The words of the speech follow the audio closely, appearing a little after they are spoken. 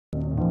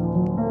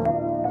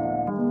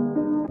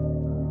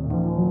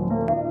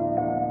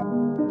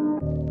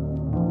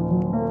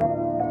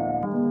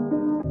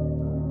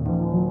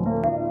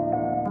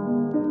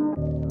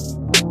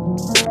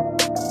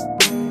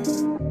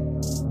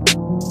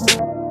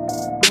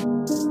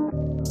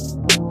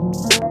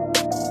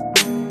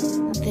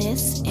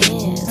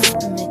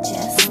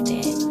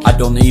I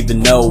don't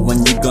even know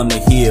when you're gonna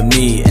hear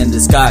me in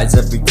disguise.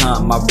 Every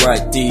time I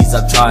write these,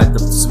 I try to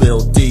spill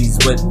these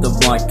with the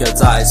mic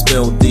as I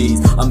spill these.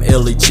 I'm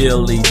illy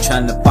chilly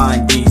trying to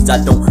find these.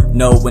 I don't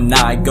know when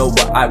I go,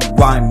 but I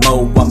rhyme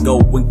mo. I'm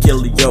going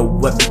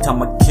killio every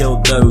time I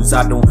kill those.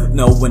 I don't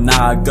know when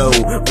I go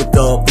with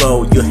the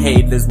flow. You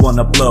haters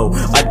wanna blow,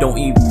 I don't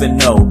even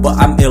know, but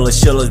I'm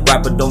illest, chillest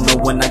rapper. Don't know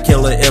when I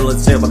kill it,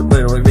 illest,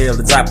 real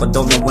zapper.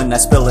 Don't know when I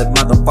spill it,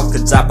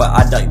 motherfucker zapper.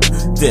 I like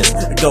this,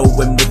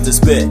 going with the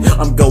spit.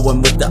 I'm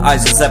going with the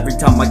ISIS every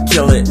time I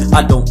kill it.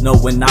 I don't know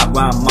when I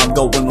rhyme, I'm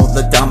going all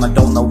the time. I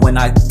don't know when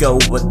I go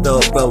with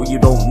the flow. You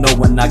don't know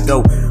when I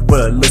go,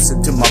 but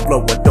listen to my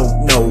flow. I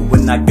don't know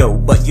when I go,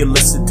 but you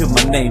listen to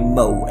my name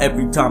mo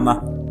every time I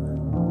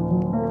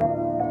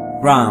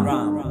rhyme.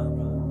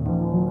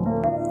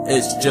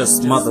 It's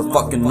just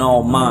motherfucking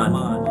all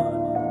mine.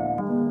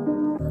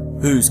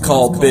 Who's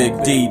called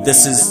Big D?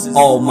 This is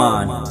all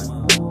mine.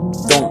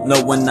 Don't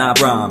know when I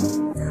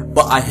rhyme,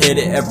 but I hit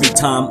it every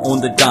time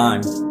on the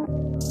dime.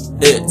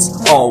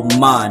 It's all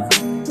mine.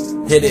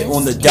 Hit it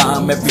on the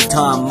dime every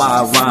time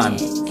I rhyme.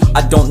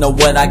 I don't know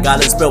what I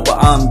gotta spill,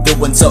 but I'm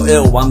doing so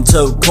ill. I'm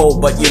so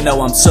cold, but you know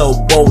I'm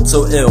so bold,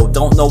 so ill.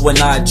 Don't know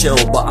when I chill,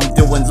 but I'm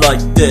doing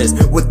like this.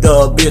 With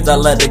the beard, I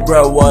let it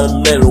grow a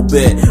little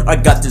bit. I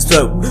got this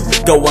flow,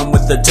 going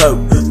with the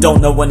toe.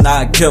 Don't know when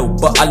I kill,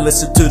 but I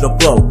listen to the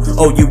flow.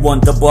 Oh, you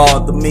want to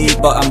bother me,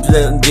 but I'm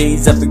spitting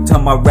these every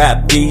time I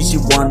rap these. You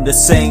want to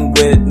sing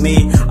with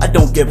me? I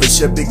don't give a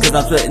shit because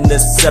I'm spitting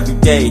this every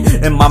day.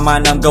 In my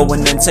mind, I'm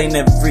going insane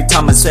every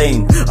time I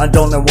sing. I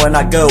don't know when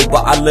I go,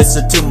 but I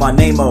listen to my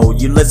name.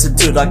 You listen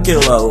to the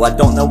kilo. I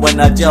don't know when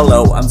I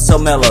jello. I'm so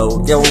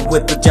mellow, deal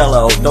with the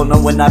jello. Don't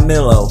know when I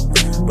mellow,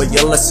 but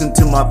you listen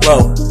to my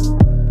flow.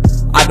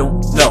 I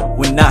don't know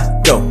when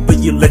I go, but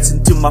you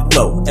listen to my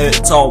flow.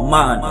 It's all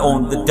mine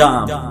on the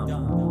dime.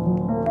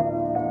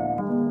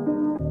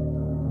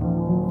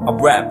 I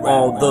rap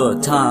all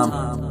the time,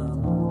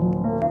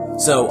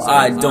 so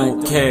I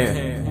don't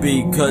care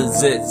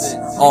because it's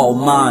all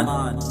mine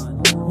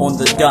on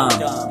the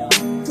dime.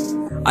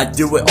 I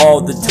do it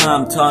all the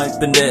time,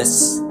 typing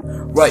this,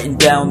 writing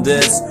down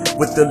this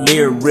with the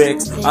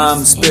lyrics.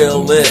 I'm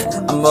spill it,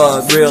 I'm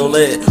a real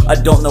it. I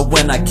don't know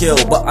when I kill,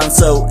 but I'm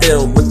so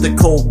ill with the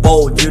cold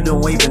bold. You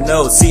don't even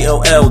know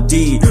COLD,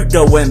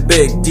 going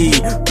big D,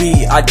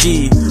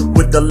 B-I-G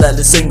with the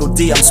letter single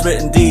D. I'm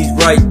spitting these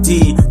right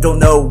D. Don't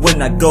know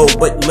when I go,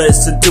 but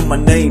listen to my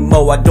name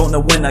mo. I don't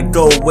know when I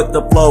go with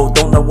the flow.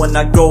 Don't know when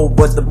I go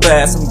with the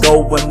bass. I'm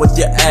going with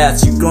your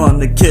ass. You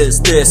gonna kiss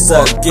this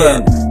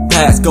again.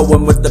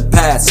 Going with the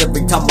pass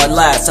every time I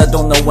last. I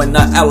don't know when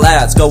I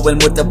outlast. Going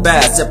with the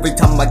bass every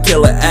time I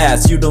kill an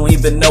ass. You don't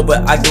even know,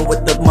 but I go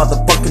with the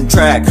motherfucking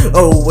track.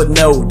 Oh, and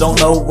no, don't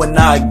know when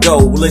I go.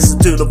 Listen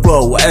to the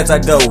flow as I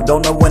go.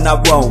 Don't know when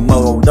I roam,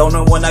 mo. Don't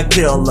know when I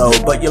kill low,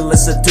 but you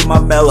listen to my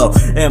mellow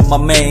and my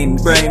main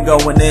brain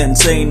going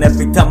insane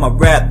every time I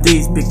rap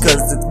these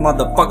because it's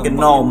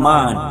motherfucking all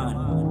mine.